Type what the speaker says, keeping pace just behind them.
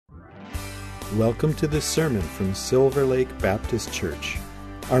Welcome to this sermon from Silver Lake Baptist Church.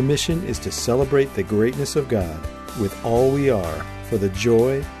 Our mission is to celebrate the greatness of God with all we are for the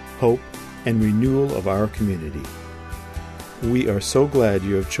joy, hope, and renewal of our community. We are so glad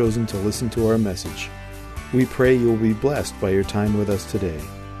you have chosen to listen to our message. We pray you will be blessed by your time with us today.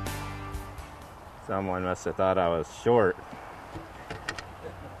 Someone must have thought I was short.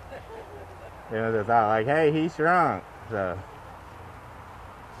 They thought like, hey, he shrunk. So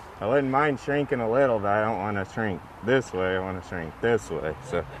I wouldn't mind shrinking a little, but I don't want to shrink this way. I want to shrink this way.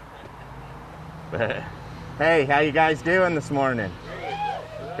 So, but hey, how you guys doing this morning?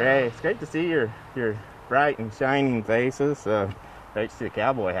 Great. It's great to see your bright and shining faces. Great to see a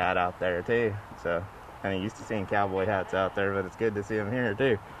cowboy hat out there too. So kind of used to seeing cowboy hats out there, but it's good to see them here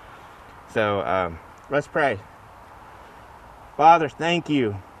too. So let's pray. Father, thank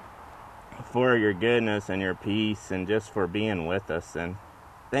you for your goodness and your peace and just for being with us. And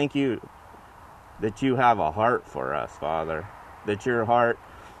thank you that you have a heart for us, Father, that your heart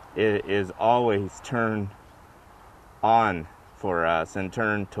is always turned on for us and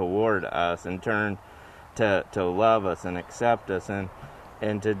turned toward us and turned to love us and accept us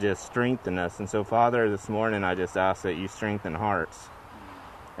and to just strengthen us. And so, Father, this morning I just ask that you strengthen hearts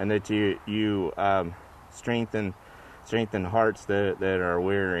and that you strengthen hearts that are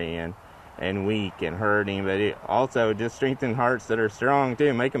weary and weak and hurting, but also just strengthen hearts that are strong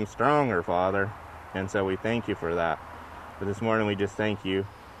too. Make them stronger, Father. And so we thank you for that. But this morning we just thank you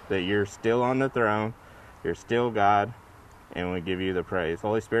that you're still on the throne, you're still God, and we give you the praise.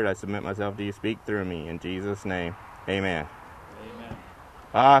 Holy Spirit, I submit myself to you. Speak through me. In Jesus' name, amen. Amen.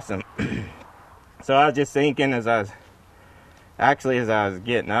 Awesome. So I was just thinking as I was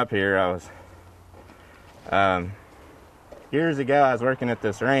getting up here, years ago I was working at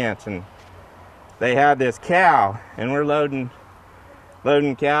this ranch, and they had this cow, and we're loading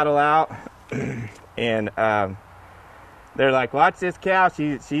cattle out, and they're like, watch this cow,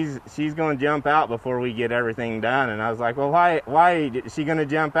 she's going to jump out before we get everything done. And I was like, well, why is she going to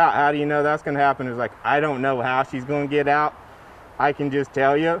jump out? How do you know that's going to happen? It was like, I don't know how she's going to get out. I can just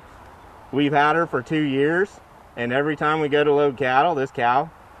tell you, we've had her for 2 years, and every time we go to load cattle, this cow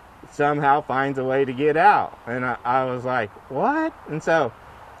somehow finds a way to get out. And I was like, what? And so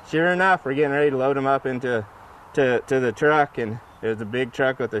sure enough, we're getting ready to load them up into the truck, and there's a big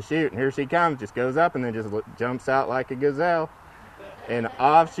truck with a chute, and here she comes, just goes up and then just jumps out like a gazelle, and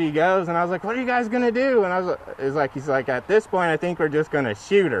off she goes. And I was like, what are you guys gonna do? And he's like, at this point I think we're just gonna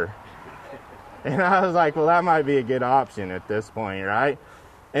shoot her. And I was like, well, that might be a good option at this point, right?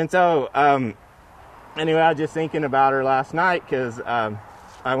 And so anyway, I was just thinking about her last night, because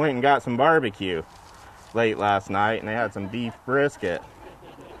I went and got some barbecue late last night, and they had some beef brisket,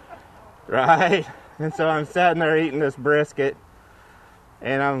 right? And so I'm sitting there eating this brisket,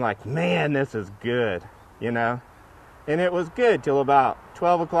 and I'm like, man, this is good, you know? And it was good till about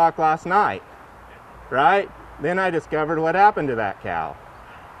 12 o'clock last night, right? Then I discovered what happened to that cow.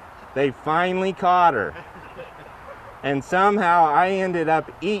 They finally caught her, and somehow I ended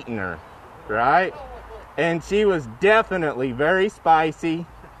up eating her, right? And she was definitely very spicy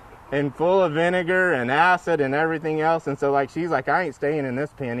and full of vinegar and acid and everything else. And so she's like, I ain't staying in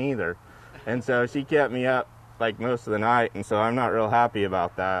this pen either. And so she kept me up most of the night, and so I'm not real happy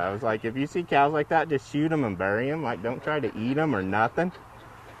about that. I was like, if you see cows like that, just shoot them and bury them. Don't try to eat them or nothing,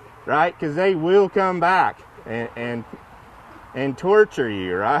 right? Because they will come back and torture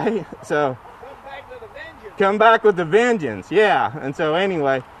you, right? So come back with a vengeance, yeah. And so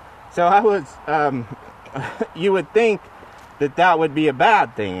anyway, so I was, you would think that would be a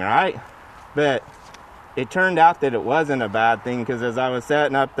bad thing, right? But it turned out that it wasn't a bad thing, because as I was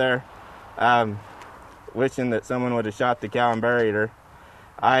sitting up there, wishing that someone would have shot the cow and buried her,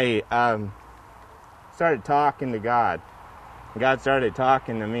 I started talking to God. God started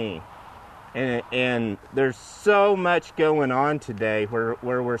talking to me. And there's so much going on today where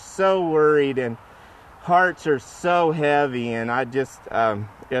we're so worried and hearts are so heavy. And I just,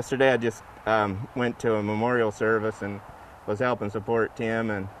 yesterday I just went to a memorial service and was helping support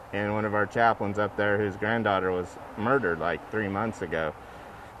Tim and one of our chaplains up there whose granddaughter was murdered 3 months ago.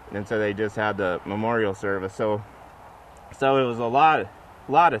 And so they just had the memorial service. So it was a lot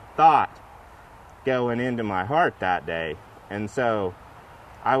of thought going into my heart that day. And so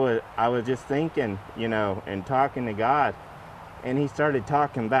I was just thinking, and talking to God, and he started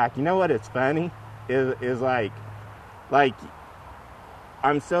talking back. You know what? It's funny is like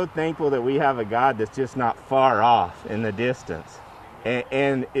I'm so thankful that we have a God that's just not far off in the distance,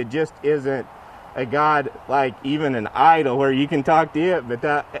 and it just isn't a God like even an idol where you can talk to it, but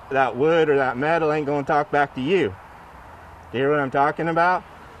that wood or that metal ain't going to talk back to you. Do you hear what I'm talking about?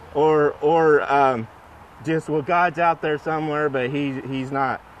 or just, well, God's out there somewhere, but he's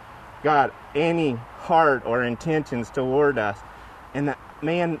not got any heart or intentions toward us. And that,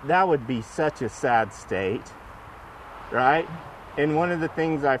 man, that would be such a sad state, right? And one of the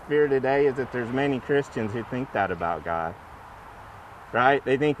things I fear today is that there's many Christians who think that about God, right?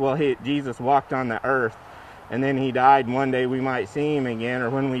 They think, well, Jesus walked on the earth, and then he died, and one day we might see him again, or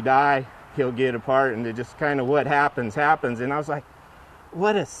when we die, he'll get apart, and it just kind of what happens. And I was like,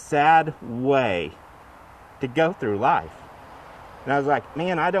 what a sad way to go through life. And I was like,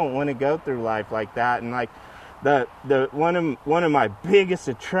 man, I don't want to go through life like that. And like one of my biggest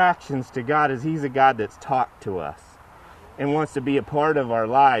attractions to God is he's a God that's talked to us and wants to be a part of our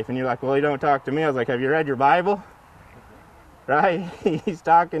life. And you're like, well, he don't talk to me. I was like, have you read your Bible? Right? He's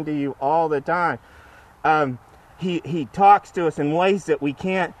talking to you all the time. He talks to us in ways that we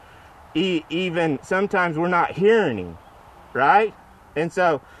can't even, sometimes we're not hearing him, right? And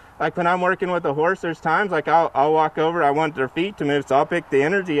so, like when I'm working with a horse, there's times like I'll walk over, I want their feet to move, so I'll pick the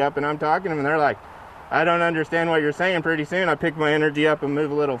energy up and I'm talking to them and they're like, I don't understand what you're saying. Pretty soon I pick my energy up and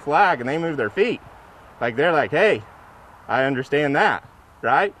move a little flag and they move their feet. Like they're like, hey, I understand that,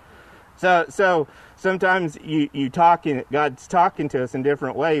 right? So sometimes you talking, God's talking to us in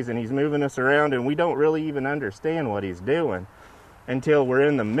different ways and he's moving us around and we don't really even understand what he's doing until we're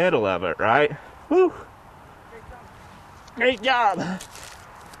in the middle of it, right? Whew. Great job.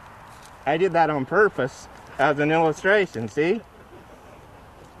 I did that on purpose as an illustration, see?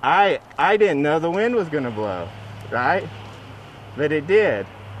 I didn't know the wind was going to blow, right? But it did.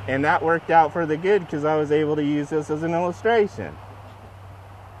 And that worked out for the good because I was able to use this as an illustration,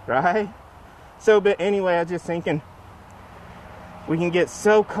 right? So, but anyway, I was just thinking, we can get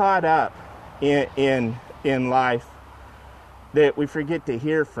so caught up in life that we forget to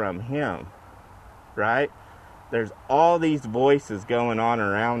hear from him, right? There's all these voices going on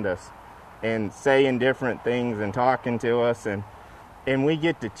around us and saying different things and talking to us, and we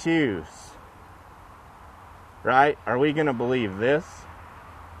get to choose, right? Are we going to believe this,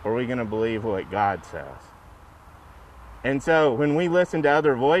 or are we going to believe what God says? And so when we listen to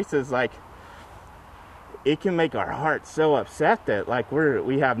other voices, like, it can make our hearts so upset that like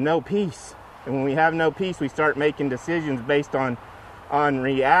we have no peace. And when we have no peace, we start making decisions based on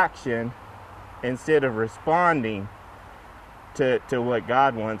reaction instead of responding to what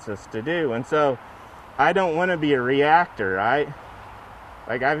God wants us to do. And so I don't want to be a reactor, right?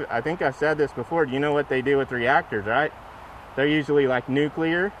 Like I think I've said this before. Do you know what they do with reactors, right? They're usually like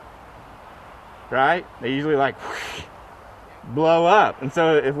nuclear, right? They usually like blow up. And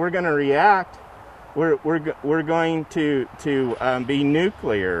so if we're going to react, we're going to be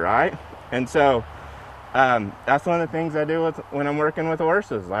nuclear, right? And so that's one of the things I do when I'm working with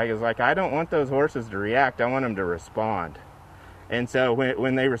horses. Like I don't want those horses to react. I want them to respond. And so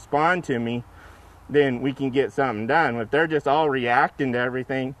when they respond to me, then we can get something done. If they're just all reacting to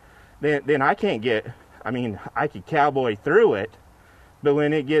everything, then I can't I could cowboy through it, but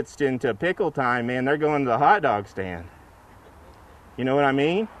when it gets into pickle time, man, they're going to the hot dog stand. You know what I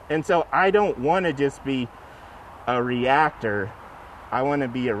mean? And so I don't want to just be a reactor. I want to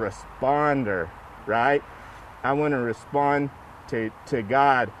be a responder, right? I want to respond to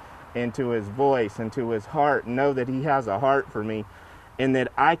God and to his voice and to his heart, and know that he has a heart for me and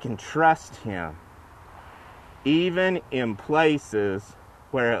that I can trust him even in places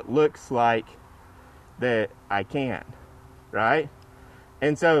where it looks like that I can't, right?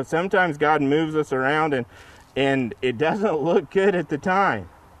 And so sometimes God moves us around and it doesn't look good at the time.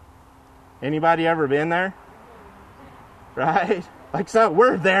 Anybody ever been there? Right? Like, so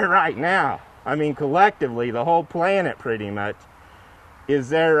we're there right now. I mean, collectively, the whole planet pretty much is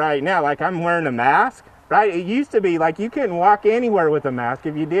there right now. Like, I'm wearing a mask, right? It used to be like you couldn't walk anywhere with a mask.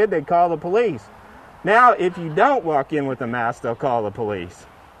 If you did, they'd call the police. Now, if you don't walk in with a mask, they'll call the police,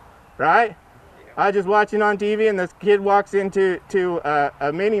 right? I was just watching on TV, and this kid walks into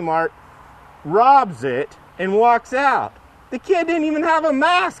a mini mart, robs it, and walks out. The kid didn't even have a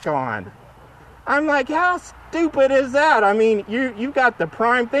mask on. I'm like, how stupid is that? I mean, you've got the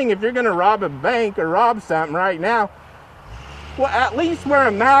prime thing. If you're going to rob a bank or rob something right now, well, at least wear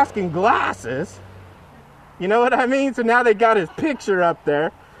a mask and glasses. You know what I mean? So now they got his picture up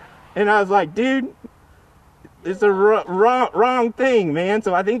there. And I was like, dude, it's a wrong thing, man.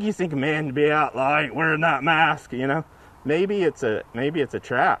 So I think he's thinking, man, to be outlaw, I ain't wearing that mask, you know? Maybe it's a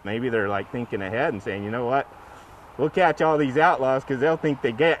trap. Maybe they're like thinking ahead and saying, you know what? We'll catch all these outlaws because they'll think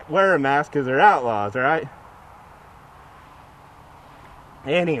they wear a mask because they're outlaws, right?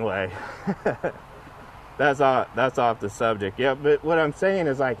 Anyway, that's off the subject. Yeah, but what I'm saying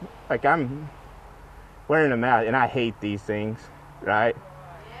is like I'm wearing a mask, and I hate these things, right?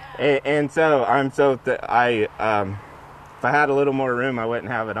 And so if I had a little more room, I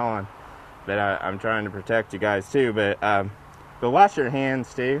wouldn't have it on. But I'm trying to protect you guys too. But wash your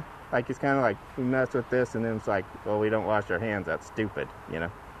hands too. Like, it's kind of like we mess with this, and then it's like, well, we don't wash our hands. That's stupid, you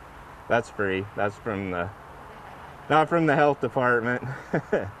know. That's free. That's not from the health department,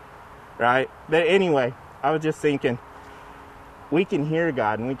 right? But anyway, I was just thinking, we can hear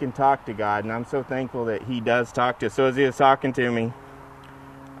God and we can talk to God, and I'm so thankful that He does talk to us. So as He was talking to me,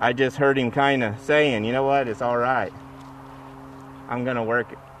 I just heard Him kind of saying, you know what, it's all right. I'm going to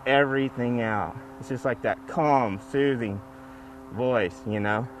work everything out. It's just like that calm, soothing voice, you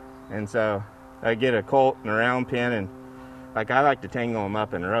know. And so I get a colt and a round pin, and like, I like to tangle them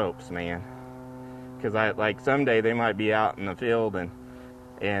up in ropes, man. Because someday they might be out in the field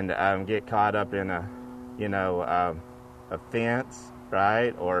and get caught up in a fence,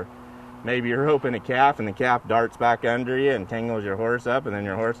 right? Or maybe you're roping a calf and the calf darts back under you and tangles your horse up, and then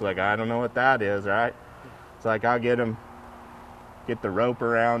your horse is like, I don't know what that is, right? It's like, I'll get the rope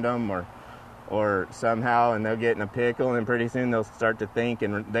around them or somehow, and they'll get in a pickle, and then pretty soon they'll start to think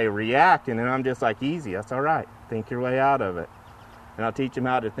and they react, and then I'm just like, easy, that's all right. Think your way out of it. And I'll teach them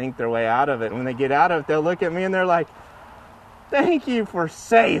how to think their way out of it. And when they get out of it, they'll look at me and they're like, thank you for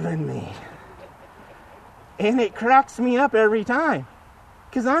saving me. And it cracks me up every time,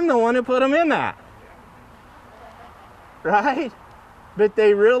 because I'm the one who put them in that. Right? But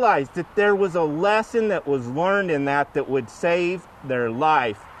they realized that there was a lesson that was learned in that would save their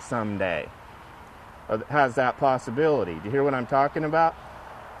life someday. Or has that possibility. Do you hear what I'm talking about?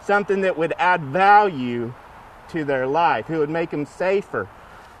 Something that would add value to their life. It would make them safer.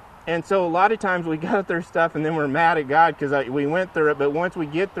 And so a lot of times we go through stuff and then we're mad at God because we went through it, but once we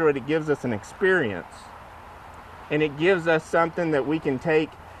get through it, it gives us an experience. And it gives us something that we can take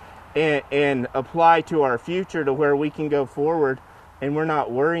and apply to our future, to where we can go forward and we're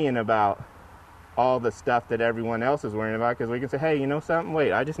not worrying about all the stuff that everyone else is worrying about, because we can say, hey, you know something?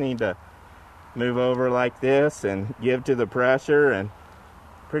 Wait, I just need to move over like this and give to the pressure, and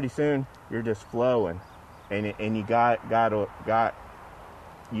pretty soon you're just flowing. And you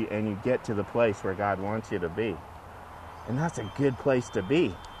you get to the place where God wants you to be. And that's a good place to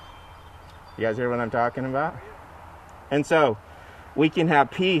be. You guys hear what I'm talking about? And so we can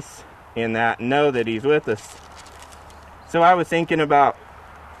have peace in that and know that He's with us. So I was thinking about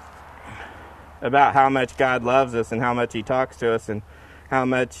how much God loves us and how much He talks to us and how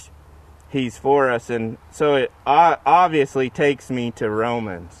much He's for us. And so it obviously takes me to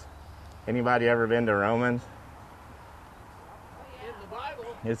Romans. Anybody ever been to Romans? In the Bible.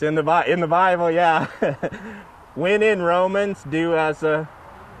 It's in the Bible, yeah. When in Romans, do as the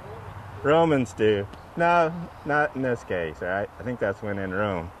Romans do. No, not in this case, right? I think that's when in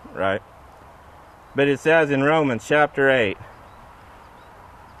Rome, right? But it says in Romans chapter 8,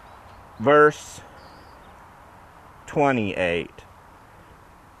 verse 28.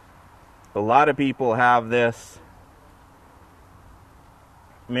 A lot of people have this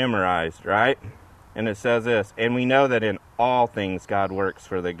memorized, right? And it says this, and we know that in all things God works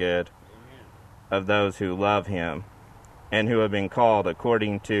for the good of those who love Him and who have been called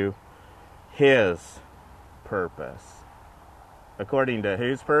according to His purpose. According to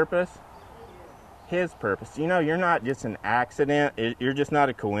whose purpose? His purpose. You know, you're not just an accident. You're just not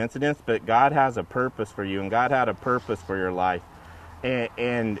a coincidence, but God has a purpose for you, and God had a purpose for your life.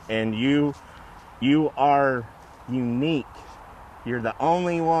 And you are unique. You're the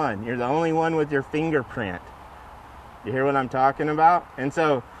only one. You're the only one with your fingerprint. You hear what I'm talking about? And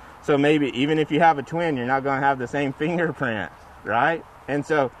so maybe even if you have a twin, you're not going to have the same fingerprint, right? And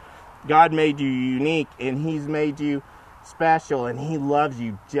so God made you unique, and He's made you special, and He loves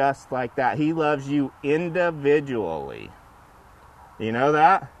you just like that. He loves you individually. You know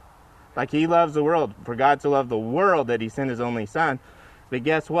that? Like He loves the world. For God so loved the world that He sent His only Son. But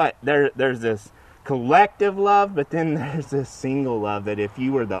guess what? There's this collective love, but then there's this single love that if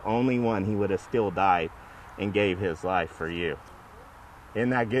you were the only one, He would have still died and gave His life for you.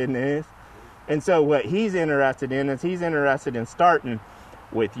 Isn't that good news? And so what He's interested in is He's interested in starting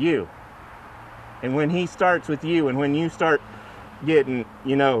with you. And when He starts with you, and when you start getting,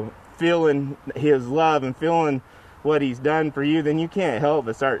 feeling His love and feeling what He's done for you, then you can't help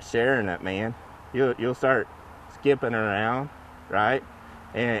but start sharing it, man. You'll start skipping around, right?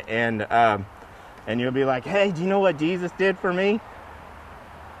 And you'll be like, hey, do you know what Jesus did for me?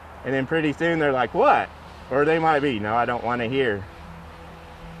 And then pretty soon they're like, what? Or they might be, no, I don't want to hear.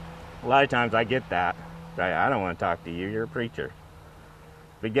 A lot of times I get that, right? I don't want to talk to you. You're a preacher.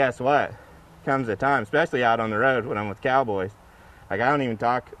 But guess what? Comes a time, especially out on the road when I'm with cowboys. Like I don't even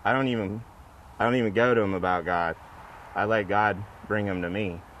go to them about God. I let God bring them to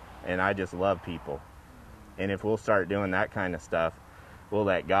me. and I just love people. And if we'll start doing that kind of stuff, we'll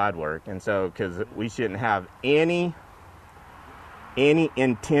let God work. And so, because we shouldn't have any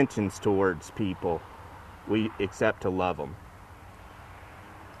intentions towards people, except to love them.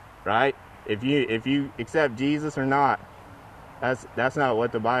 Right? If you accept Jesus or not, that's not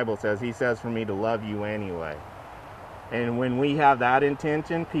what the Bible says. He says for me to love you anyway. And when we have that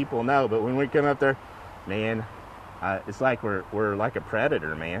intention, people know. But when we come up there, man, it's like we're like a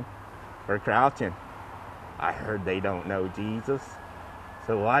predator, man. We're crouching. I heard they don't know Jesus,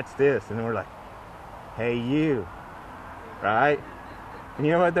 so watch this. And then we're like, hey, you, right? And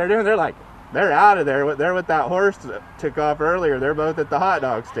you know what they're doing? They're out of there. They're with that horse that took off earlier. They're both at the hot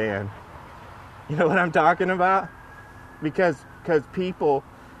dog stand. You know what I'm talking about? Because people,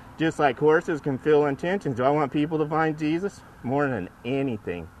 just like horses, can feel intentions. Do I want people to find Jesus? More than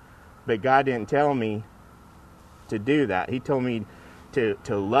anything. But God didn't tell me to do that. He told me to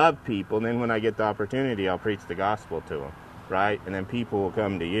love people, and then when I get the opportunity, I'll preach the gospel to them, right? And then people will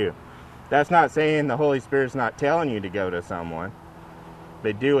come to you. That's not saying the Holy Spirit's not telling you to go to someone,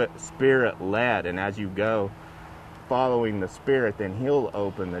 but do it Spirit-led, and as you go following the Spirit, then He'll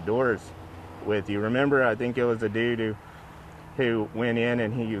open the doors with you. Remember, I think it was a dude who went in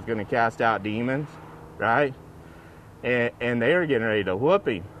and he was going to cast out demons, right? And they were getting ready to whoop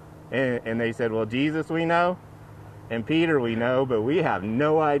him. And they said, well, Jesus we know, and Peter we know, but we have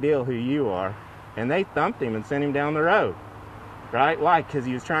no idea who you are. And they thumped him and sent him down the road, right? Why? Because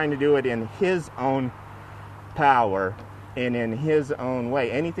he was trying to do it in his own power and in his own way.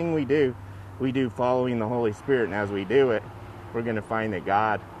 Anything we do following the Holy Spirit, and as we do it, we're going to find that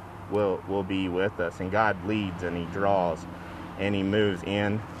God will be with us, and God leads and He draws and He moves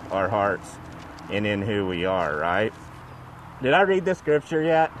in our hearts and in who we are, right? Did I read the scripture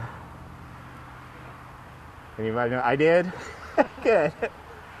yet? Anybody know? I did? Good.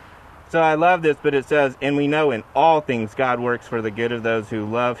 So I love this, but it says, and we know in all things God works for the good of those who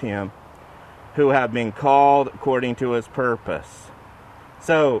love Him, who have been called according to His purpose.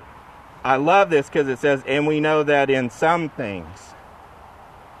 So I love this because it says, and we know that in some things,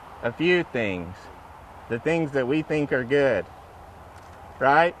 a few things, the things that we think are good,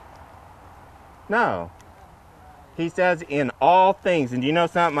 right? No. He says in all things. And do you know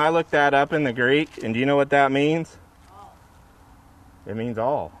something? I looked that up in the Greek, and do you know what that means? It means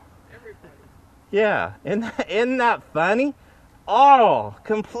all. Everybody. Yeah. Isn't that funny? All.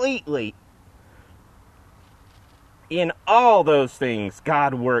 Completely. In all those things,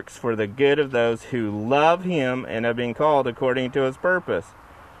 God works for the good of those who love Him and have been called according to His purpose.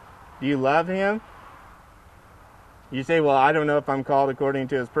 Do you love Him? You say, well, I don't know if I'm called according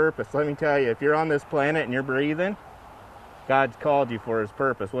to His purpose. Let me tell you, if you're on this planet and you're breathing, God's called you for His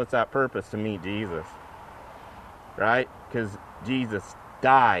purpose. What's that purpose? To meet Jesus. Right? Because Jesus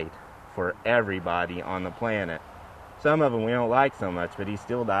died for everybody on the planet. Some of them we don't like so much, but He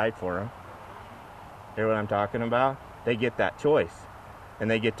still died for them. Hear what I'm talking about? They get that choice. And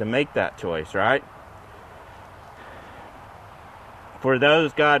they get to make that choice, right? For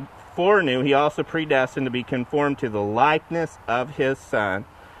those God foreknew, He also predestined to be conformed to the likeness of His Son,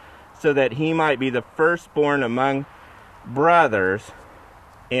 so that He might be the firstborn among brothers.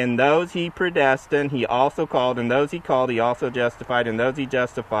 And those He predestined, He also called. And those He called, He also justified. And those He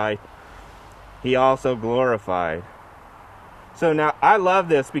justified, He also glorified. So now, I love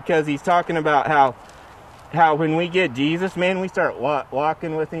this because He's talking about how when we get Jesus, man, we start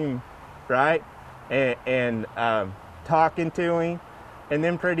walking with Him, right? And talking to Him. And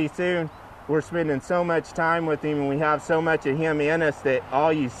then pretty soon, we're spending so much time with Him, and we have so much of Him in us that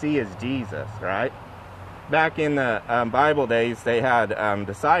all you see is Jesus, right? Back in the Bible days, they had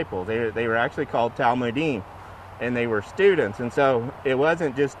disciples. They were actually called Talmudim, and they were students. And so it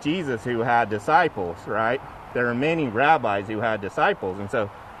wasn't just Jesus who had disciples, right? There are many rabbis who had disciples. And so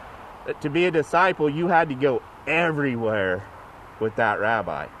to be a disciple, you had to go everywhere with that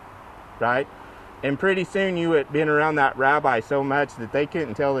rabbi, right? And pretty soon you had been around that rabbi so much that they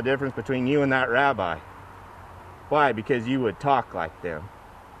couldn't tell the difference between you and that rabbi. Why? Because you would talk like them,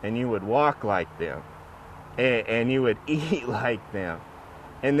 and you would walk like them, and you would eat like them.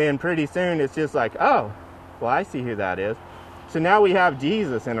 And then pretty soon it's just like, oh, well, I see who that is. So now we have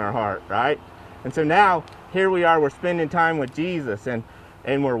Jesus in our heart, right? And so now here we are, we're spending time with Jesus, and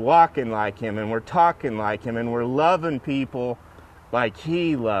we're walking like Him, and we're talking like Him, and we're loving people like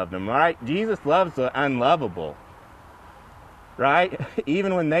He loved them, right? Jesus loves the unlovable, right?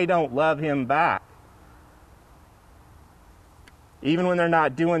 Even when they don't love Him back. Even when they're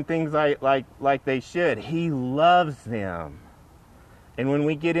not doing things like they should, He loves them. And when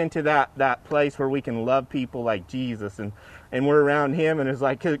we get into that place where we can love people like Jesus, and and we're around him, and it's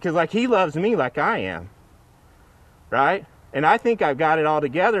like, because like he loves me like I am, right? And I think I've got it all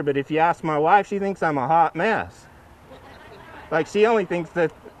together, but if you ask my wife, she thinks I'm a hot mess. Like she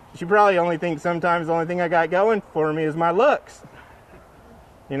probably only thinks sometimes the only thing I got going for me is my looks.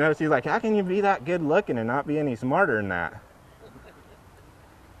 You know, she's like, how can you be that good looking and not be any smarter than that?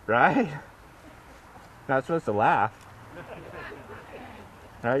 Right? Not supposed to laugh.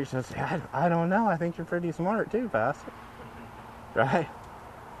 Right? You're supposed to say, I don't know. I think you're pretty smart too, Pastor. Right?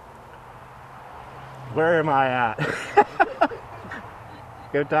 Where am I at?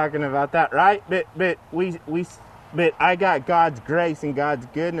 Go talking about that, right? But I got God's grace and God's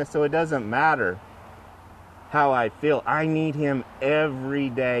goodness, so it doesn't matter how I feel. I need him every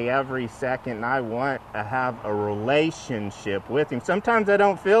day, every second, and I want to have a relationship with him. Sometimes I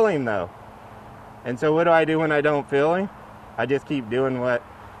don't feel him, though. And so what do I do when I don't feel him? I just keep doing what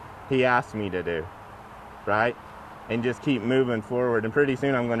he asked me to do, right? And just keep moving forward, and pretty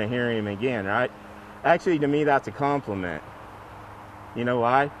soon I'm going to hear him again, right? Actually, to me, that's a compliment. You know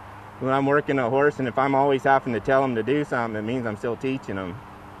why? When I'm working a horse, and if I'm always having to tell him to do something, it means I'm still teaching him,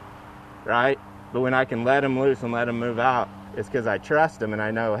 right? But when I can let him loose and let him move out, it's because I trust him and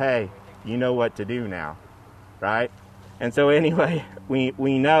I know, hey, you know what to do now, right? And so anyway,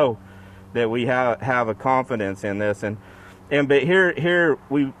 we know that we have a confidence in this, but here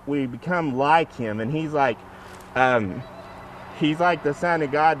we become like him, and he's like the Son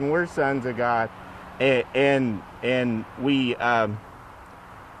of God, and we're sons of God, and we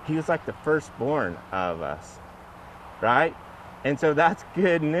he was like the firstborn of us, right? And so that's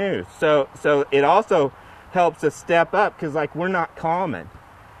good news. So it also helps us step up, because like we're not common.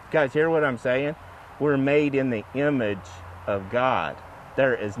 You guys hear what I'm saying? We're made in the image of God.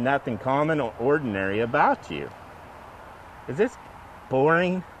 There is nothing common or ordinary about you. Is this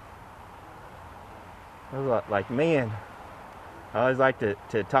boring? I was like, man, I always like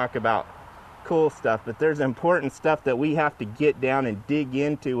to talk about cool stuff, but there's important stuff that we have to get down and dig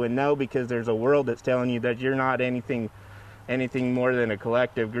into and know, because there's a world that's telling you that you're not anything more than a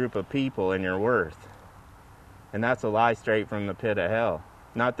collective group of people in your worth. And that's a lie straight from the pit of hell.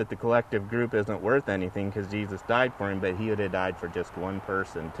 Not that the collective group isn't worth anything, because Jesus died for him, but he would have died for just one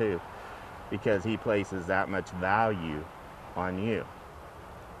person too, because he places that much value on you,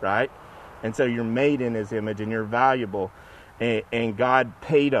 right? And so you're made in his image, and you're valuable, and God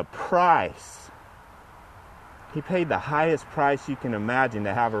paid a price. He paid the highest price you can imagine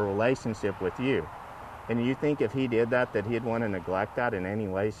to have a relationship with you. And you think if he did that he'd want to neglect that in any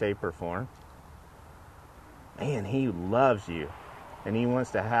way, shape, or form? Man, he loves you, and he wants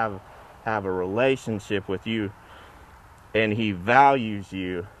to have a relationship with you, and he values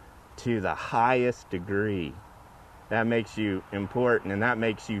you to the highest degree. That makes you important, and that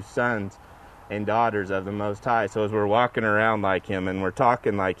makes you sons and daughters of the Most High. So as we're walking around like him, and we're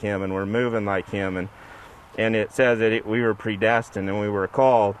talking like him, and we're moving like him, and it says that we were predestined and we were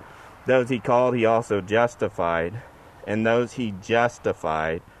called. Those he called, he also justified. And those he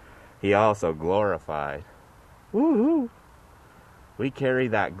justified, he also glorified. Woo-hoo! We carry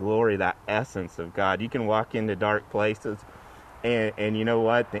that glory, that essence of God. You can walk into dark places, and you know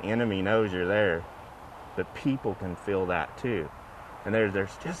what? The enemy knows you're there. But people can feel that too. And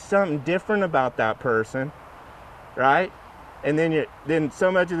there's just something different about that person, right? And then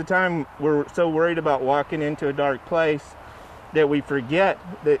so much of the time we're so worried about walking into a dark place that we forget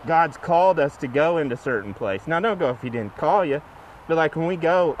that God's called us to go into certain place. Now, don't go if he didn't call you, but like when we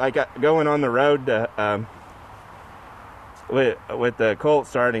go, like going on the road to, with the cult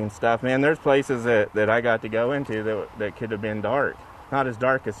starting stuff, man, there's places that I got to go into that could have been dark. Not as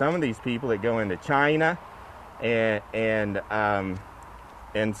dark as some of these people that go into China and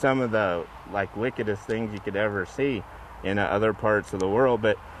some of the like wickedest things you could ever see in other parts of the world.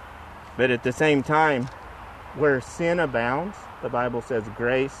 But at the same time, where sin abounds, the Bible says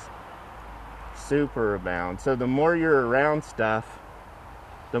grace superabounds. So the more you're around stuff,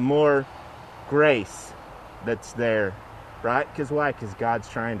 the more grace that's there, right? Because why? Because God's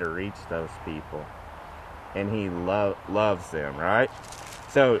trying to reach those people, and he loves them, right?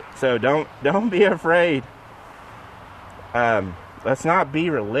 So don't be afraid. Let's not be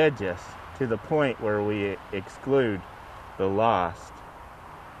religious to the point where we exclude the lost,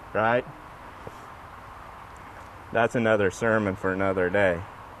 right? That's another sermon for another day.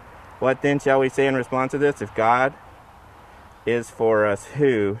 What then shall we say in response to this? If God is for us,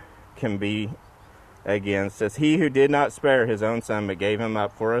 who can be against us? He who did not spare his own son, but gave him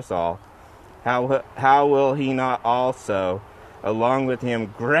up for us all, how will he not also, along with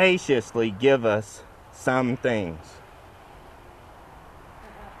him, graciously give us some things?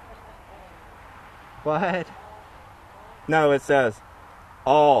 What? No, it says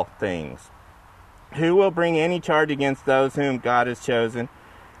all things. Who will bring any charge against those whom God has chosen?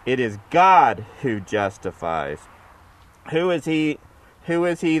 It is God who justifies. Who is he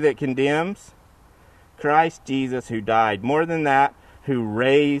that condemns? Christ Jesus, who died. More than that, who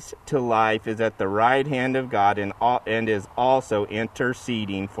raised to life, is at the right hand of God and is also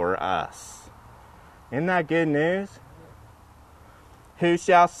interceding for us. Isn't that good news? Who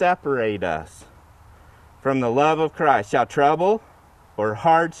shall separate us from the love of Christ? Shall trouble, or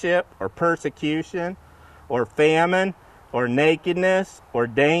hardship, or persecution, or famine, or nakedness, or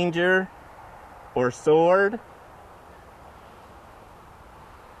danger, or sword?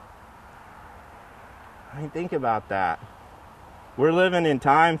 I mean, think about that. We're living in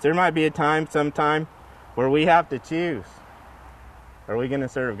times, there might be a time sometime where we have to choose. Are we going to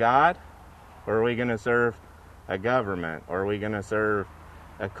serve God? Or are we going to serve a government? Or are we going to serve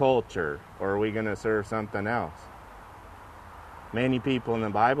a culture? Or are we going to serve something else? Many people in the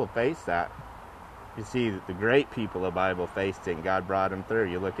Bible face that. You see that the great people of the Bible faced it and God brought them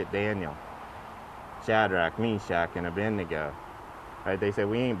through. You look at Daniel, Shadrach, Meshach, and Abednego. Right? They said,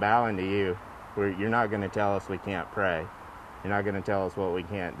 we ain't bowing to you. You're not going to tell us we can't pray. You're not going to tell us what we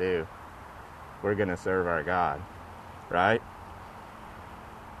can't do. We're going to serve our God. Right?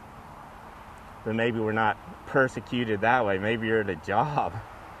 But maybe we're not persecuted that way. Maybe you're at a job.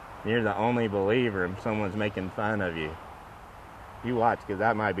 You're the only believer and someone's making fun of you. You watch, because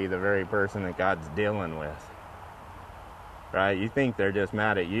that might be the very person that God's dealing with. Right? You think they're just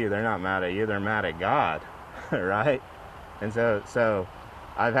mad at you. They're not mad at you. They're mad at God. Right? And so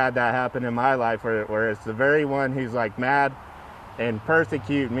I've had that happen in my life where it's the very one who's like mad and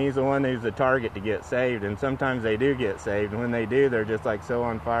persecuting me is the one who's the target to get saved. And sometimes they do get saved. And when they do, they're just like so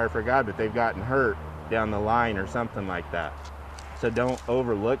on fire for God, but they've gotten hurt down the line or something like that. So don't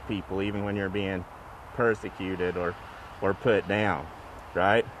overlook people even when you're being persecuted or put down,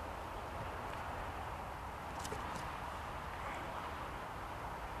 right?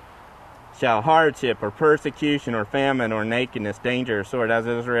 Shall hardship or persecution or famine or nakedness, danger or sword, as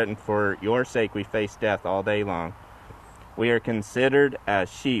it is written, for your sake we face death all day long. We are considered as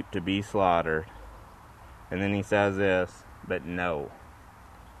sheep to be slaughtered. And then he says this, but no,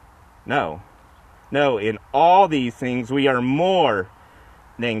 in all these things we are more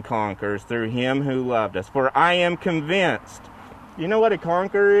than conquerors through him who loved us. For I am convinced. You know what a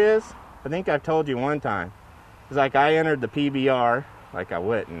conqueror is? I think I've told you one time. It's like I entered the PBR, like I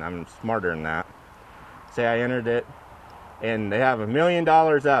wouldn't, I'm smarter than that. Say I entered it, and they have $1 million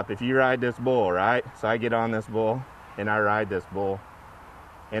up if you ride this bull, right? So I get on this bull, and I ride this bull,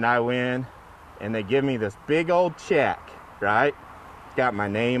 and I win, and they give me this big old check, right? It's got my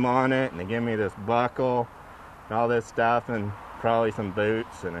name on it, and they give me this buckle, and all this stuff, and probably some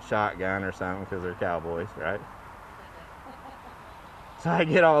boots and a shotgun or something because they're cowboys, right? So I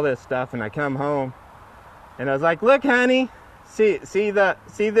get all this stuff and I come home and I was like, look, honey, see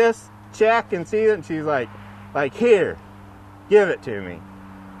this check and see it? And she's like, here, give it to me.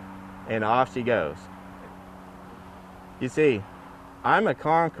 And off she goes. You see, I'm a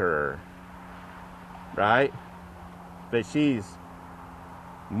conqueror, right? But she's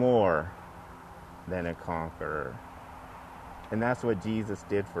more than a conqueror. And that's what Jesus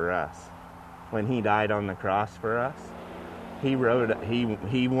did for us. When he died on the cross for us, he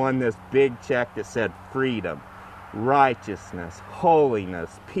won this big check that said freedom, righteousness,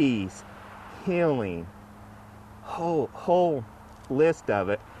 holiness, peace, healing, whole list of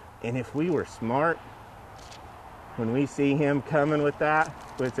it. And if we were smart, when we see him coming with that,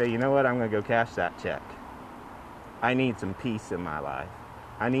 we'd say, you know what, I'm going to go cash that check. I need some peace in my life.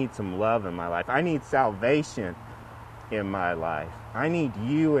 I need some love in my life. I need salvation in my life. I need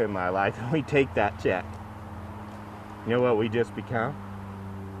you in my life. And we take that check. You know what we just become?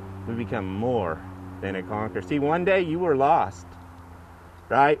 We become more than a conqueror. See, one day you were lost,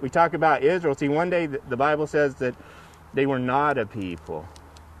 right? We talk about Israel. See, one day the Bible says that they were not a people,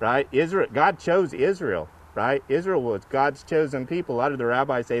 right? Israel, God chose Israel, right? Israel was God's chosen people. A lot of the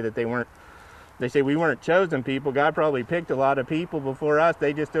rabbis say that they weren't. They say we weren't chosen people. God probably picked a lot of people before us.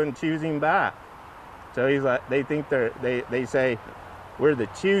 They just didn't choose him back. So he's like, they think they say we're the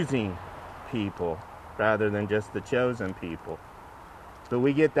choosing people rather than just the chosen people. But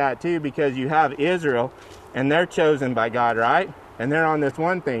we get that too because you have Israel and they're chosen by God, right? And they're on this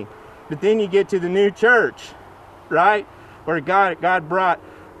one thing. But then you get to the new church, right? Where God brought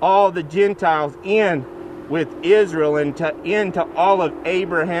all the Gentiles in with Israel into all of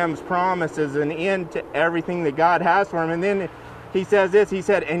Abraham's promises and into everything that God has for him. And then he says this, he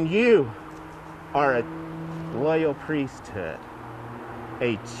said, and you are a loyal priesthood,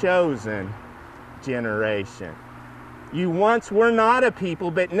 a chosen generation. You once were not a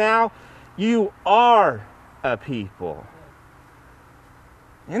people, but now you are a people.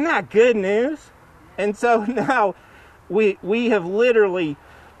 Isn't that good news? And so now we have literally,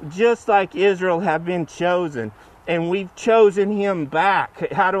 just like Israel, have been chosen. And we've chosen him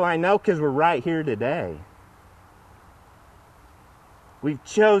back. How do I know? Because we're right here today. We've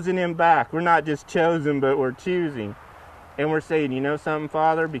chosen him back. We're not just chosen, but we're choosing. And we're saying, you know something,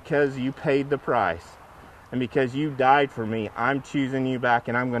 Father? Because you paid the price. And because you died for me, I'm choosing you back.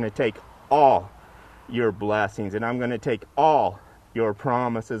 And I'm going to take all your blessings. And I'm going to take all your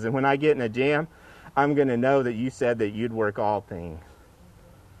promises. And when I get in a jam, I'm going to know that you said that you'd work all things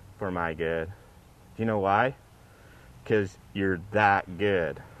for my good. Do you know why? Because you're that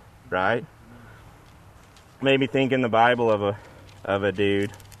good, right? Made me think in the Bible of a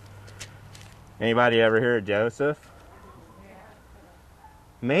dude. Anybody ever hear of Joseph?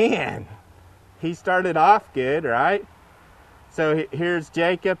 Man, he started off good, right? So here's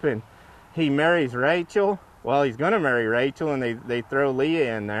Jacob, and he marries Rachel. Well, he's going to marry Rachel, and they throw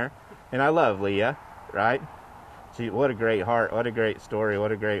Leah in there. And I love Leah, right? What a great heart, what a great story,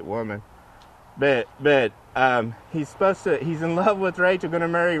 what a great woman. But he's in love with Rachel, going to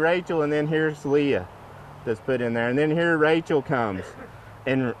marry Rachel, and then here's Leah that's put in there. And then here Rachel comes,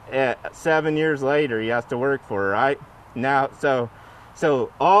 and 7 years later he has to work for her, right? Now, so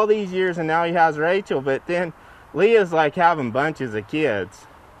all these years, and now he has Rachel, but then Leah's like having bunches of kids,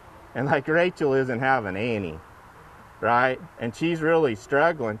 and like Rachel isn't having any, right? And she's really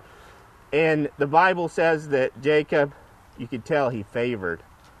struggling. And the Bible says that Jacob, you could tell he favored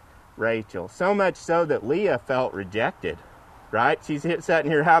Rachel. So much so that Leah felt rejected, right? She's sitting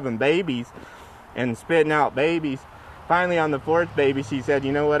here having babies and spitting out babies. Finally, on the fourth baby, she said,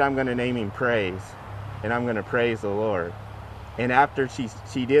 you know what? I'm going to name him Praise. And I'm going to praise the Lord. And after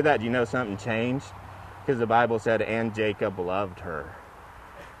she did that, do you know something changed? Because the Bible said, and Jacob loved her.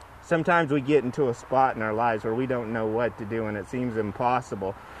 Sometimes we get into a spot in our lives where we don't know what to do and it seems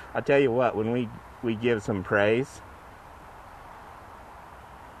impossible. I'll tell you what, when we give some praise,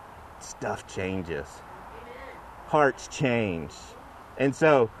 stuff changes. Hearts change. And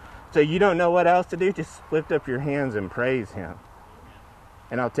so you don't know what else to do, just lift up your hands and praise him.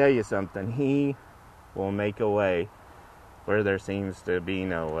 And I'll tell you something, he will make a way where there seems to be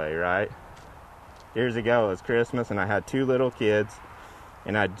no way, right? Years ago, it was Christmas, and I had 2 little kids,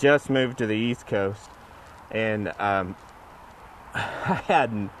 and I just moved to the East Coast, and I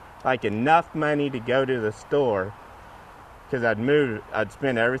had like enough money to go to the store, because I'd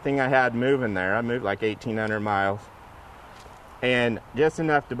spent everything I had moving there. I moved like 1,800 miles, and just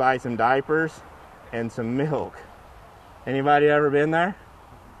enough to buy some diapers and some milk. Anybody ever been there?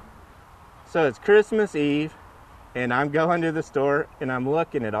 So it's Christmas Eve, and I'm going to the store, and I'm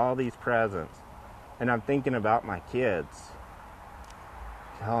looking at all these presents, and I'm thinking about my kids.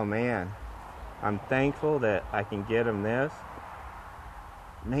 Oh man, I'm thankful that I can get them this.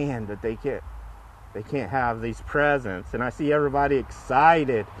 Man, but they can't have these presents. And I see everybody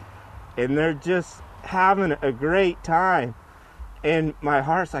excited, and they're just having a great time. And my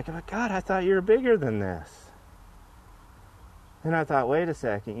heart's like, oh God, I thought you were bigger than this. And I thought, wait a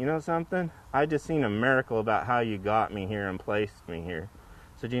second, you know something? I just seen a miracle about how you got me here and placed me here.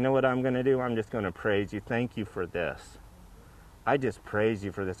 So do you know what I'm going to do? I'm just going to praise you. Thank you for this. I just praise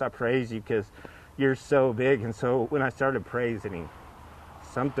you for this. I praise you because you're so big. And so when I started praising him,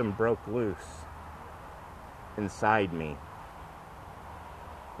 something broke loose inside me.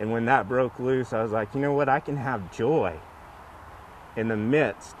 And when that broke loose, I was like, you know what? I can have joy in the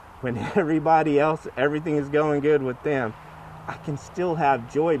midst when everybody else, everything is going good with them. I can still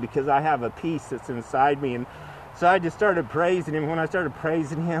have joy because I have a peace that's inside me. And so I just started praising him. When I started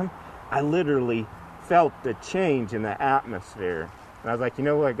praising him, I literally felt the change in the atmosphere. And I was like, you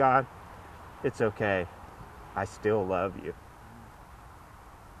know what, God? It's okay. I still love you.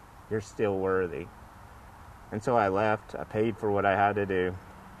 You're still worthy. And so I left. I paid for what I had to do.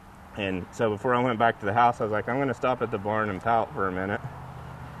 And so before I went back to the house, I was like, I'm going to stop at the barn and pout for a minute.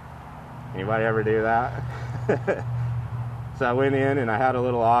 Anybody ever do that? So I went in and I had a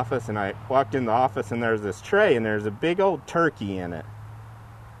little office, and I walked in the office, and there's this tray, and there's a big old turkey in it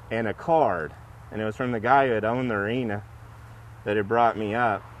and a card. And it was from the guy who had owned the arena that had brought me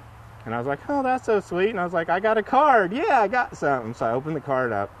up. And I was like, oh, that's so sweet. And I was like, I got a card. Yeah, I got something. So I opened the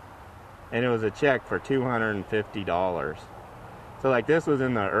card up, and it was a check for $250. So like this was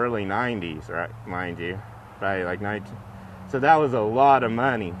in the early 90s, right? Mind you, right? Like 19. So that was a lot of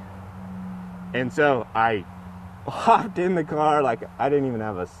money. And so I hopped in the car. Like I didn't even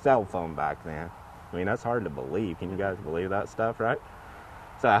have a cell phone back then. I mean, that's hard to believe. Can you guys believe that stuff, right?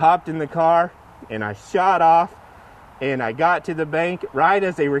 So I hopped in the car and I shot off And I got to the bank right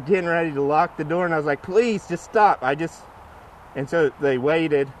as they were getting ready to lock the door, and I was like, please, just stop. And so they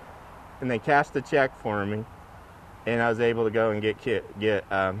waited, and they cashed the check for me, and I was able to go and get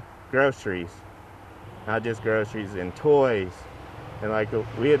groceries. Not just groceries, and toys. And like,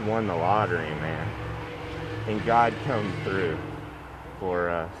 we had won the lottery, man. And God come through for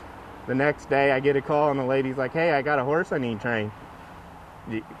us. The next day, I get a call, and the lady's like, hey, I got a horse I need trained.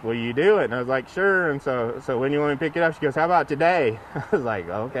 Will you do it? And I was like, sure. And so when you want me to pick it up? She goes, how about today? I was like,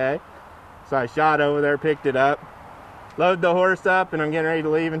 okay. So I shot over there, picked it up, load the horse up, and I'm getting ready to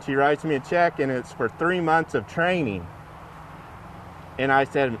leave, and she writes me a check, and it's for 3 months of training. And I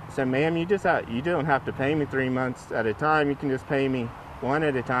said, ma'am, you don't have to pay me 3 months at a time. You can just pay me one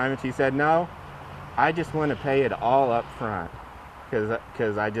at a time. And she said, no, I just want to pay it all up front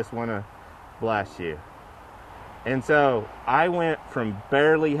because I just want to bless you. And so I went from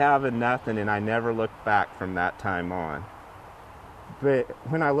barely having nothing, and I never looked back from that time on. But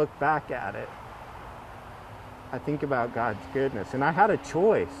when I look back at it, I think about God's goodness. And I had a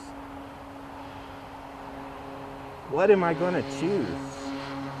choice. What am I going to choose?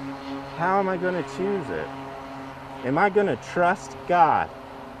 How am I going to choose it? Am I going to trust God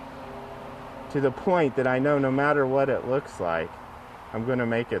to the point that I know no matter what it looks like, I'm going to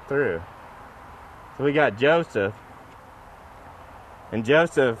make it through? So we got Joseph. And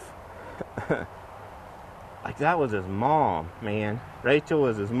Joseph, like, that was his mom, man. Rachel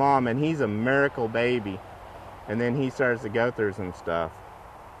was his mom, and he's a miracle baby. And then he starts to go through some stuff.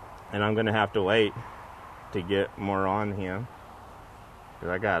 And I'm going to have to wait to get more on him, because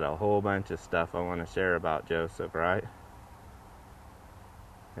I got a whole bunch of stuff I want to share about Joseph, right?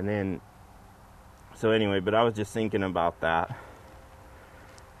 And then, so anyway, but I was just thinking about that.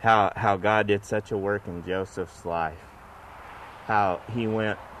 How God did such a work in Joseph's life. How he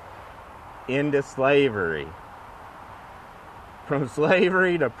went into slavery. From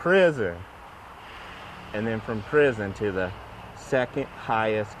slavery to prison. And then from prison to the second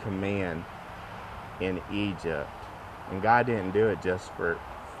highest command in Egypt. And God didn't do it just for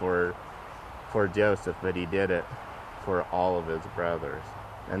Joseph, but he did it for all of his brothers.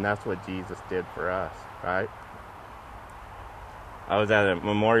 And that's what Jesus did for us, right? I was at a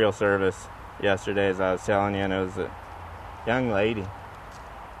memorial service yesterday, as I was telling you, and it was a young lady.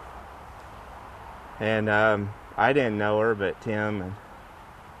 And I didn't know her, but Tim and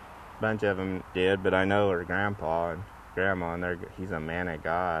a bunch of them did, but I know her grandpa and grandma, and he's a man of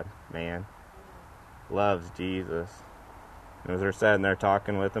God, man. Loves Jesus. And as they're sitting there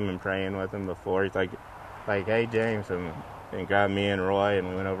talking with him and praying with him before, he's like, hey, James, and grabbed me and Roy, and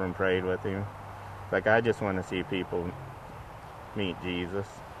we went over and prayed with him. Like, I just want to see people meet Jesus.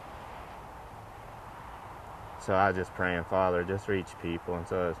 So I was just praying, Father, just reach people. And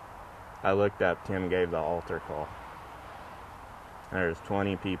so as I looked up, Tim gave the altar call. There's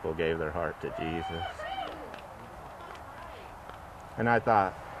 20 people gave their heart to Jesus. And I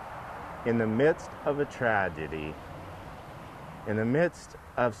thought, in the midst of a tragedy, in the midst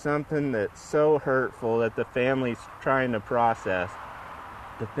of something that's so hurtful that the family's trying to process,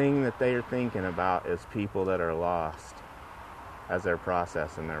 the thing that they are thinking about is people that are lost as they're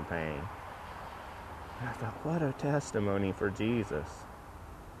processing their pain. And I thought, what a testimony for Jesus.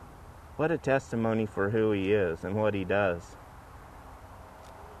 What a testimony for who he is and what he does.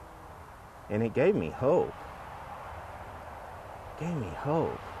 And it gave me hope. It gave me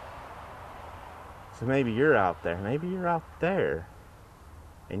hope. So maybe you're out there. Maybe you're out there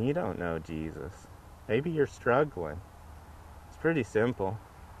and you don't know Jesus. Maybe you're struggling. It's pretty simple.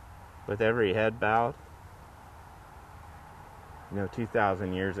 With every head bowed.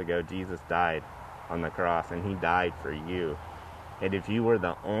 2,000 years ago, Jesus died on the cross, and he died for you. And if you were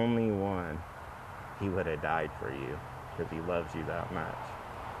the only one, he would have died for you, because he loves you that much.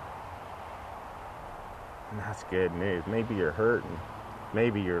 And that's good news. Maybe you're hurting.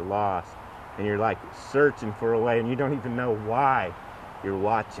 Maybe you're lost. And you're like searching for a way, and you don't even know why you're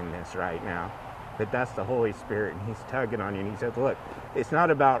watching this right now. But that's the Holy Spirit, and he's tugging on you, and he says, look, it's not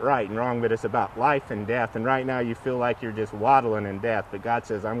about right and wrong, but it's about life and death. And right now you feel like you're just waddling in death, but God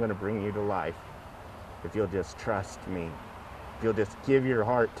says, I'm going to bring you to life if you'll just trust me. If you'll just give your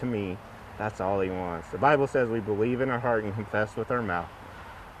heart to me, that's all he wants. The Bible says we believe in our heart and confess with our mouth,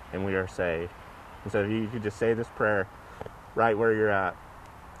 and we are saved. And so if you could just say this prayer right where you're at.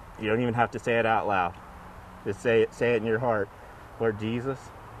 You don't even have to say it out loud. Just say it in your heart. Lord Jesus,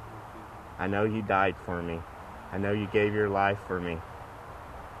 I know you died for me. I know you gave your life for me.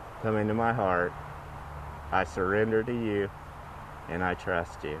 Come into my heart. I surrender to you, and I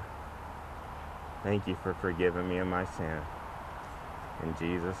trust you. Thank you for forgiving me of my sin. In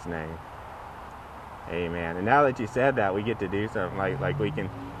Jesus' name, Amen. And now that you said that, we get to do something like we can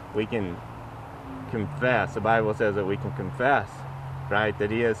confess. The Bible says that we can confess, right?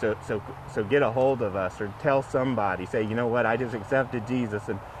 That He is. So get a hold of us, or tell somebody. Say, you know what? I just accepted Jesus,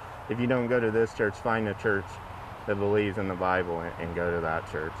 and if you don't go to this church, find a church that believes in the Bible and go to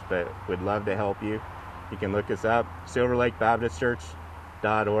that church. But we'd love to help you. You can look us up,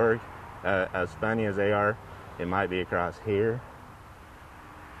 silverlakebaptistchurch.org. As funny as they are, it might be across here,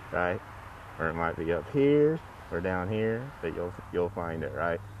 right? Or it might be up here or down here, but you'll find it,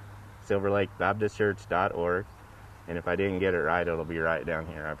 right? silverlakebaptistchurch.org. And if I didn't get it right, it'll be right down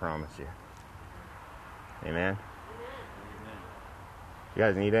here, I promise you. Amen? You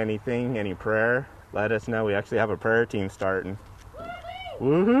guys need anything, any prayer, let us know. We actually have a prayer team starting.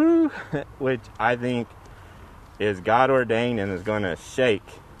 Woohoo! Which I think is God ordained and is going to shake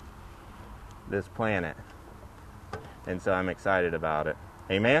this planet. And so I'm excited about it.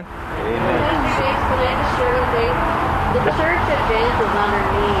 Amen? Amen. The church advances on her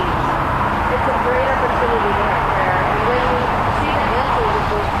knees. It's a great opportunity to have prayer. And when you see the answers of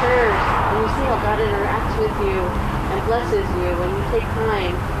those prayers, and you see how God interacts with you and blesses you, when you take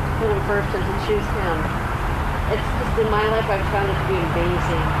time to put Him first and to choose Him, it's just, in my life, I've found it to be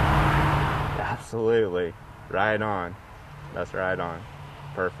amazing. Absolutely. Right on. That's right on.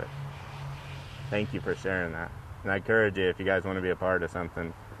 Perfect. Thank you for sharing that. And I encourage you, if you guys want to be a part of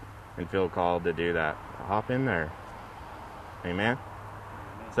something and feel called to do that, hop in there. Amen?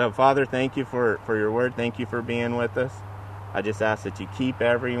 So, Father, thank you for your word. Thank you for being with us. I just ask that you keep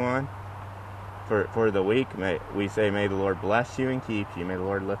everyone for the week. We say, may the Lord bless you and keep you. May the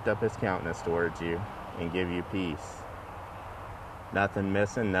Lord lift up His countenance towards you and give you peace. Nothing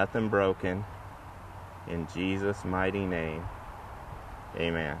missing, nothing broken. In Jesus' mighty name,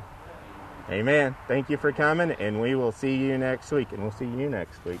 amen. Amen. Thank you for coming, and we will see you next week. And we'll see you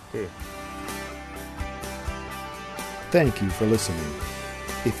next week, too. Thank you for listening.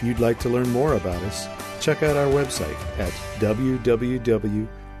 If you'd like to learn more about us, check out our website at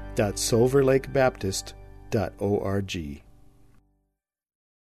www.silverlakebaptist.org.